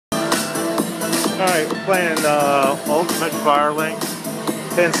Alright, we're playing Ultimate Firelink,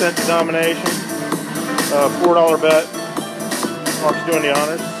 10-cent denomination, $4 bet. Mark's doing the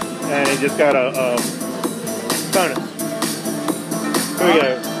honors, and he just got a bonus. Here we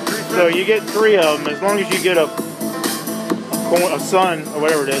go. So you get 3 of them. As long as you get a sun, or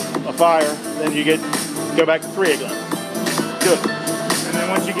whatever it is, a fire, then you go back to 3 again. Good. And then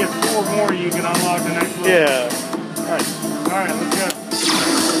once you get 4 more, you can unlock the next one. Yeah. Nice. Alright, let's go.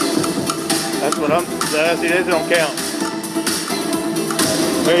 That's what see, this don't count.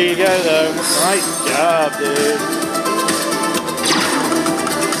 There you go, though. Nice job, dude.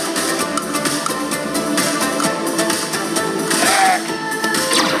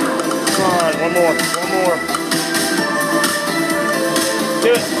 Come on, one more. Do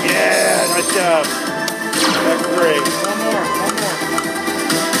it. Yeah, nice job. That's 3. One more.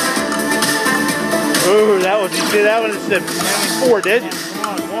 Ooh, that was, you see, that one is 4 digits. Come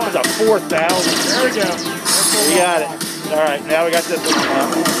on, That's a 4,000. There we go. You got it. Alright, now we got this one.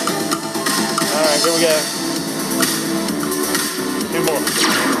 Alright, here we go. 2 more.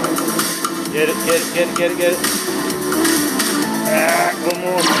 Get it. One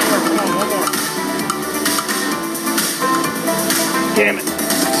more. Come on, one more. Damn it.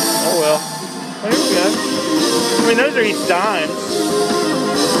 Oh well. Well, here we go. I mean, those are each dimes.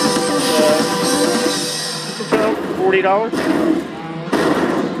 $40.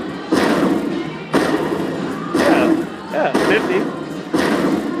 Yeah, 50.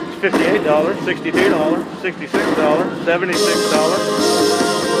 It's $58, $62, $66, $76.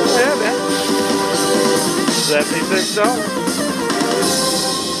 Yeah, man. $76.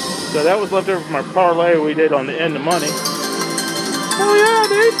 So that was left over from our parlay we did on the end of money. Oh yeah,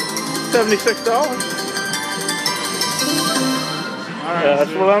 dude. $76. All right,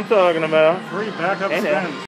 That's what I'm talking about. 3 backup Hey, spins.